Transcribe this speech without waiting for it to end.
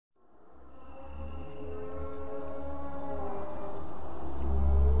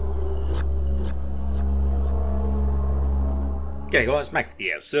Okay guys, back to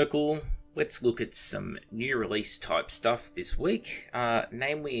the Outer Circle. Let's look at some new release type stuff this week,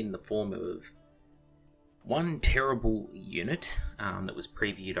 namely in the form of one terrible unit that was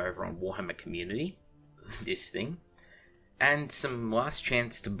previewed over on Warhammer Community, this thing, and some last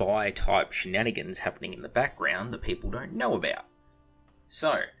chance to buy type shenanigans happening in the background that people don't know about.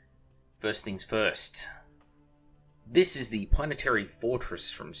 So, first things first. This is the planetary fortress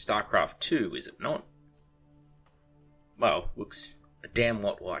from StarCraft 2, is it not? Well, looks a damn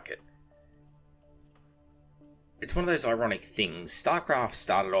lot like it. It's one of those ironic things. StarCraft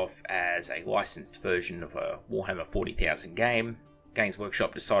started off as a licensed version of a Warhammer 40,000 game. Games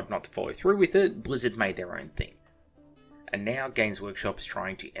Workshop decided not to follow through with it. Blizzard made their own thing. And now Games Workshop is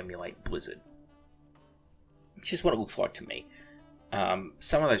trying to emulate Blizzard. Which is what it looks like to me.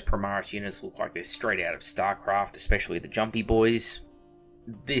 Some of those Primaris units look like they're straight out of StarCraft, especially the Jumpy Boys.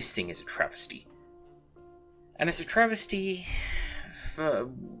 This thing is a travesty. And it's a travesty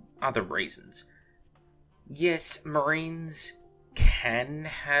for other reasons. Yes, Marines can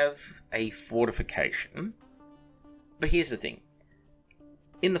have a fortification, but here's the thing.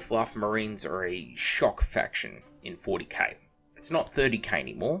 In the fluff, Marines are a shock faction in 40k. It's not 30k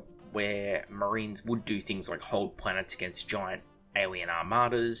anymore, where Marines would do things like hold planets against giant alien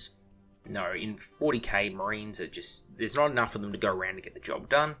armadas. No, in 40k, Marines are just... there's not enough of them to go around to get the job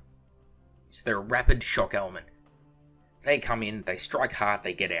done. So they're a rapid shock element. They come in, they strike hard,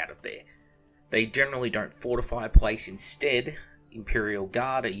 they get out of there. They generally don't fortify a place. Instead, Imperial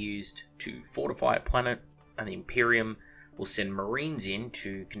Guard are used to fortify a planet, and the Imperium will send Marines in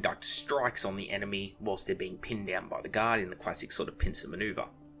to conduct strikes on the enemy whilst they're being pinned down by the Guard in the classic sort of pincer maneuver.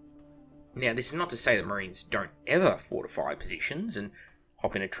 Now, this is not to say that Marines don't ever fortify positions and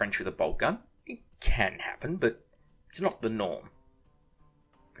hop in a trench with a bolt gun. It can happen, but it's not the norm.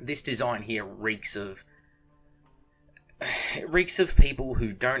 This design here reeks of people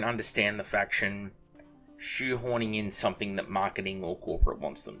who don't understand the faction shoehorning in something that marketing or corporate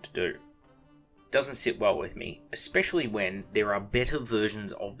wants them to do. Doesn't sit well with me, especially when there are better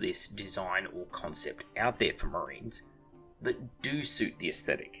versions of this design or concept out there for Marines that do suit the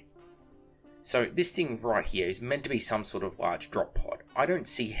aesthetic. So this thing right here is meant to be some sort of large drop pod. I don't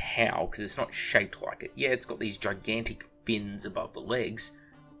see how, because it's not shaped like it. Yeah, it's got these gigantic fins above the legs,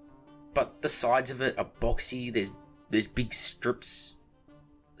 but the sides of it are boxy. There's big strips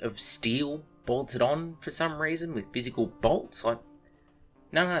of steel bolted on for some reason with physical bolts.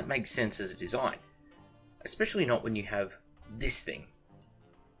 None of that makes sense as a design. Especially not when you have this thing.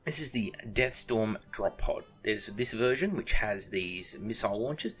 This is the Deathstorm drop pod. There's this version which has these missile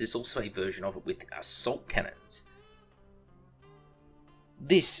launchers. There's also a version of it with assault cannons.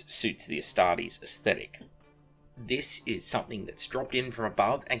 This suits the Astartes aesthetic. This is something that's dropped in from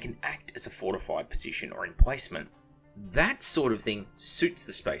above and can act as a fortified position or emplacement. That sort of thing suits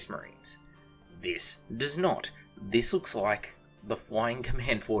the Space Marines. This does not. This looks like the flying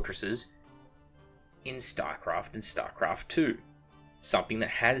command fortresses in StarCraft and StarCraft 2. Something that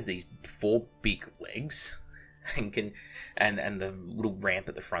has these four big legs and the little ramp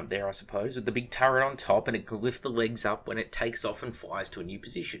at the front there, I suppose, with the big turret on top, and it can lift the legs up when it takes off and flies to a new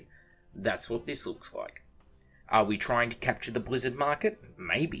position. That's what this looks like. Are we trying to capture the Blizzard market?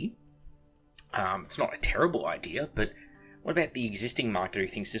 Maybe. It's not a terrible idea, but what about the existing market who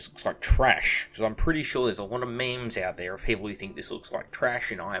thinks this looks like trash? Because I'm pretty sure there's a lot of memes out there of people who think this looks like trash,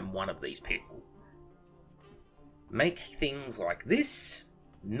 and I am one of these people. Make things like this,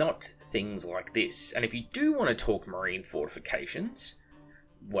 not things like this. And if you do want to talk Marine fortifications,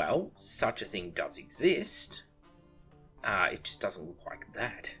 well, such a thing does exist. It just doesn't look like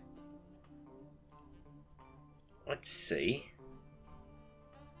that. Let's see.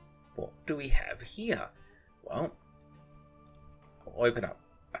 What do we have here? Well, I'll open up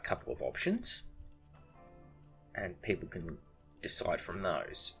a couple of options and people can decide from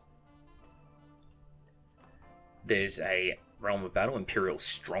those. There's a Realm of Battle Imperial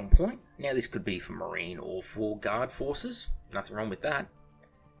Strongpoint. Now this could be for Marine or for Guard forces. Nothing wrong with that.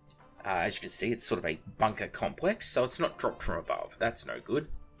 As you can see, it's sort of a bunker complex, so it's not dropped from above. That's no good.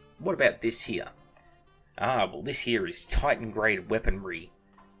 What about this here? Well, this here is Titan grade weaponry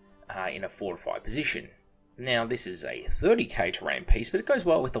in a fortified position. Now this is a 30k terrain piece, but it goes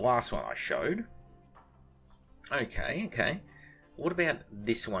well with the last one I showed. Okay. What about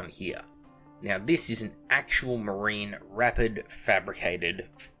this one here? Now this is an actual Marine rapid fabricated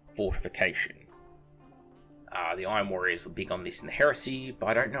fortification. The Iron Warriors were big on this in the Heresy, but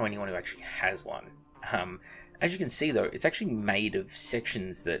I don't know anyone who actually has one. As you can see though, it's actually made of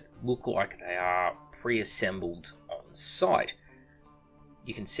sections that look like they are pre-assembled on site.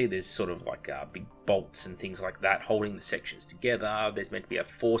 You can see there's sort of like big bolts and things like that holding the sections together. There's meant to be a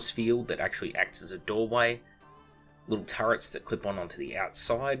force field that actually acts as a doorway. Little turrets that clip onto the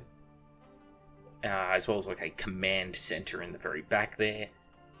outside. As well as like a command center in the very back there.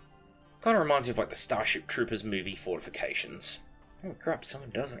 Kind of reminds me of like the Starship Troopers movie fortifications. Oh crap, someone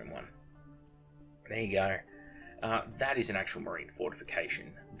does own one. There you go. That is an actual marine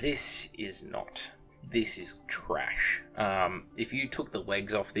fortification. This is not. This is trash. If you took the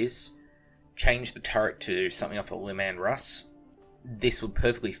legs off this, changed the turret to something off of Leman Russ, this would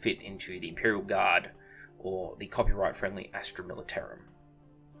perfectly fit into the Imperial Guard or the copyright-friendly Astra Militarum.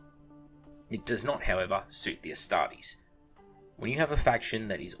 It does not, however, suit the Astartes. When you have a faction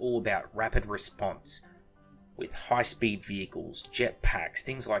that is all about rapid response, with high-speed vehicles, jetpacks,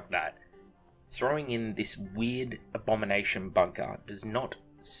 things like that, throwing in this weird abomination bunker does not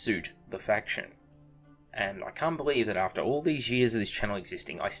suit the faction. And I can't believe that after all these years of this channel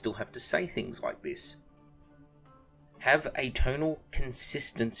existing, I still have to say things like this. Have a tonal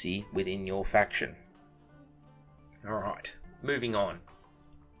consistency within your faction. Alright, moving on.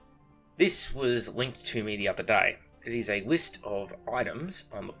 This was linked to me the other day. It is a list of items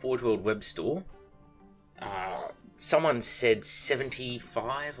on the Forge World web store. Someone said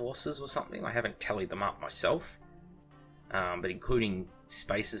 75 losses or something. I haven't tallied them up myself. But including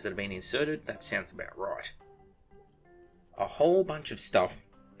spaces that have been inserted, that sounds about right. A whole bunch of stuff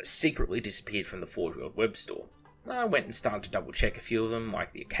secretly disappeared from the Forge World web store. I went and started to double check a few of them,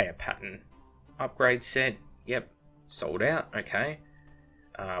 like the Achaia pattern upgrade set. Yep, sold out, okay.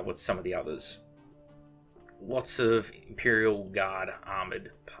 What's some of the others? Lots of Imperial Guard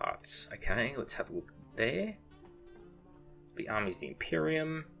armoured parts. Okay, let's have a look there. The Army's the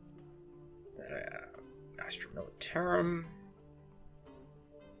Imperium. Astra Militarum.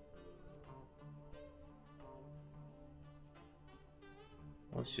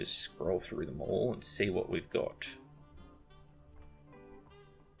 Let's just scroll through them all and see what we've got.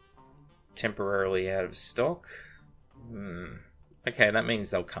 Temporarily out of stock. Okay, that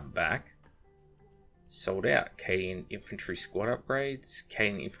means they'll come back. Sold out. Cadian Infantry Squad upgrades.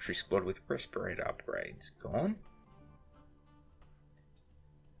 Cadian Infantry Squad with Respirator upgrades. Gone.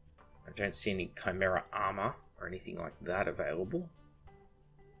 I don't see any Chimera armor or anything like that available.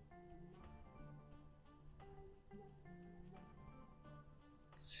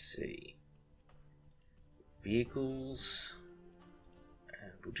 Let's see. Vehicles.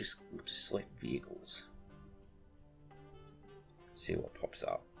 And we'll just select vehicles. See what pops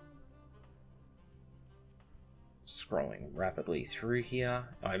up. Scrolling rapidly through here.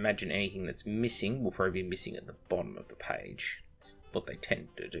 I imagine anything that's missing will probably be missing at the bottom of the page. It's what they tend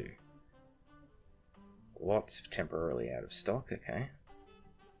to do. Lots of temporarily out of stock, okay.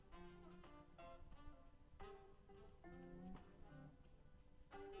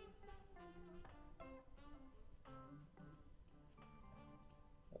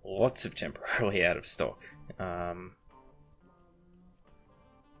 Lots of temporarily out of stock.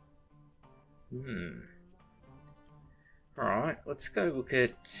 Alright, let's go look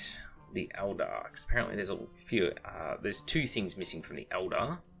at the Eldar, because apparently there's a few, there's two things missing from the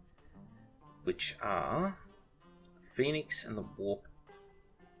Eldar, which are Phoenix and the Warp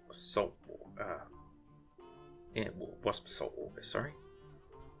Assault Wasp Assault Auger, sorry.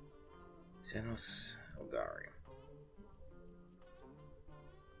 Xenos Eldarium.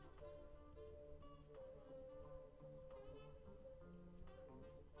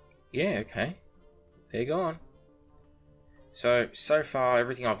 Yeah, okay. They're gone. So far,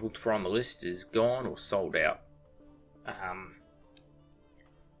 everything I've looked for on the list is gone or sold out.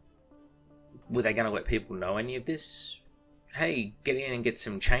 Were they going to let people know any of this? Hey, get in and get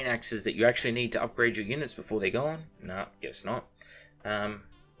some chain axes that you actually need to upgrade your units before they're gone? No, guess not.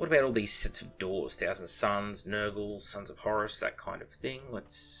 What about all these sets of doors? Thousand Suns, Nurgle, Sons of Horus, that kind of thing.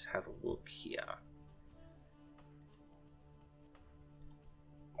 Let's have a look here.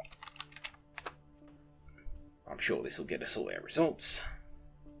 I'm sure this will get us all our results.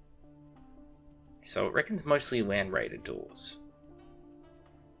 So it reckons mostly Land Raider doors.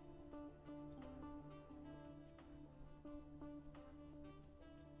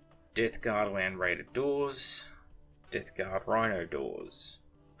 Death Guard Land Raider doors. Death Guard Rhino doors.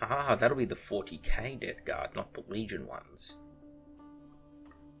 Ah, that'll be the 40k Death Guard, not the Legion ones.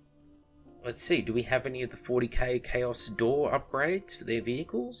 Let's see, do we have any of the 40k Chaos door upgrades for their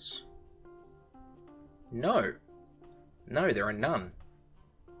vehicles? No. No, there are none.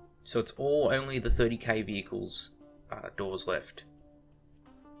 So it's all only the 30k vehicles doors left.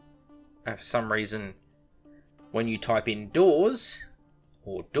 And for some reason, when you type in doors,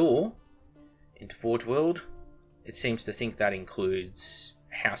 or door, into Forge World, it seems to think that includes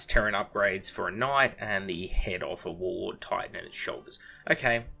House Terran upgrades for a knight and the head of a Warlord Titan and its shoulders.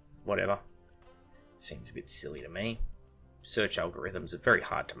 Okay, whatever. Seems a bit silly to me. Search algorithms are very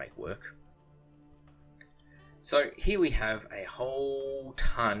hard to make work. So here we have a whole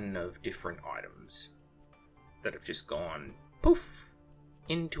ton of different items that have just gone poof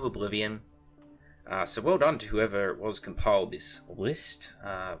into oblivion. So well done to whoever it was compiled this list.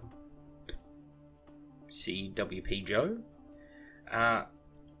 CWP Joe.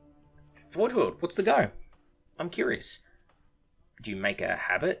 Forge World, what's the go? I'm curious. Do you make a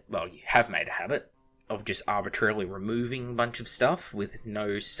habit? Well, you have made a habit of just arbitrarily removing a bunch of stuff with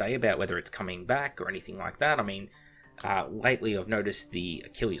no say about whether it's coming back or anything like that. I mean, lately I've noticed the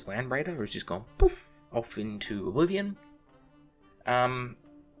Achilles Land Raider has just gone poof off into oblivion. I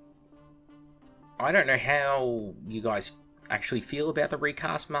don't know how you guys actually feel about the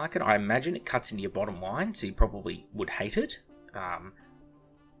recast market. I imagine it cuts into your bottom line, so you probably would hate it.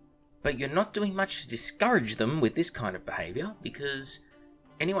 But you're not doing much to discourage them with this kind of behaviour, because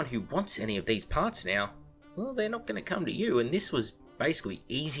anyone who wants any of these parts now, well, they're not going to come to you, and this was basically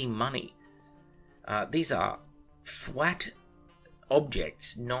easy money. These are flat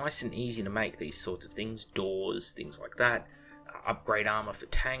objects, nice and easy to make, these sorts of things, doors, things like that. Upgrade armor for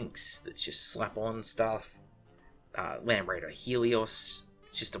tanks, that's just slap on stuff. Land Raider Helios,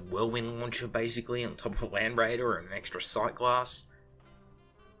 it's just a whirlwind launcher basically on top of a Land Raider and an extra sight glass.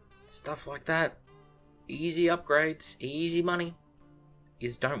 Stuff like that. Easy upgrades, easy money.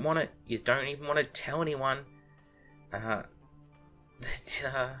 Yous don't want it. Yous don't even want to tell anyone that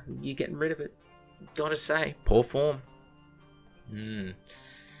you're getting rid of it. Gotta say, poor form.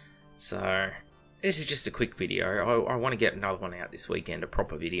 So, this is just a quick video. I want to get another one out this weekend, a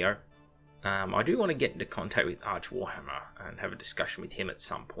proper video. I do want to get into contact with Arch Warhammer and have a discussion with him at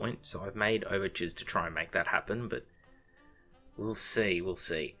some point. So I've made overtures to try and make that happen, but we'll see, we'll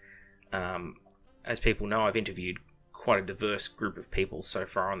see. As people know, I've interviewed quite a diverse group of people so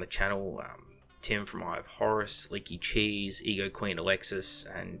far on the channel. Tim from Eye of Horus, Leaky Cheese, Ego Queen Alexis,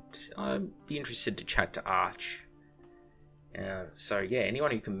 and I'd be interested to chat to Arch. So yeah,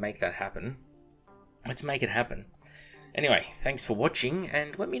 anyone who can make that happen, let's make it happen. Anyway, thanks for watching,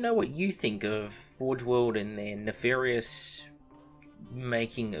 and let me know what you think of Forge World and their nefarious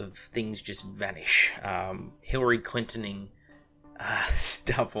making of things just vanish. Hillary Clintoning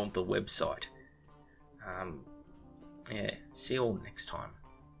stuff on the website. Yeah, see you all next time.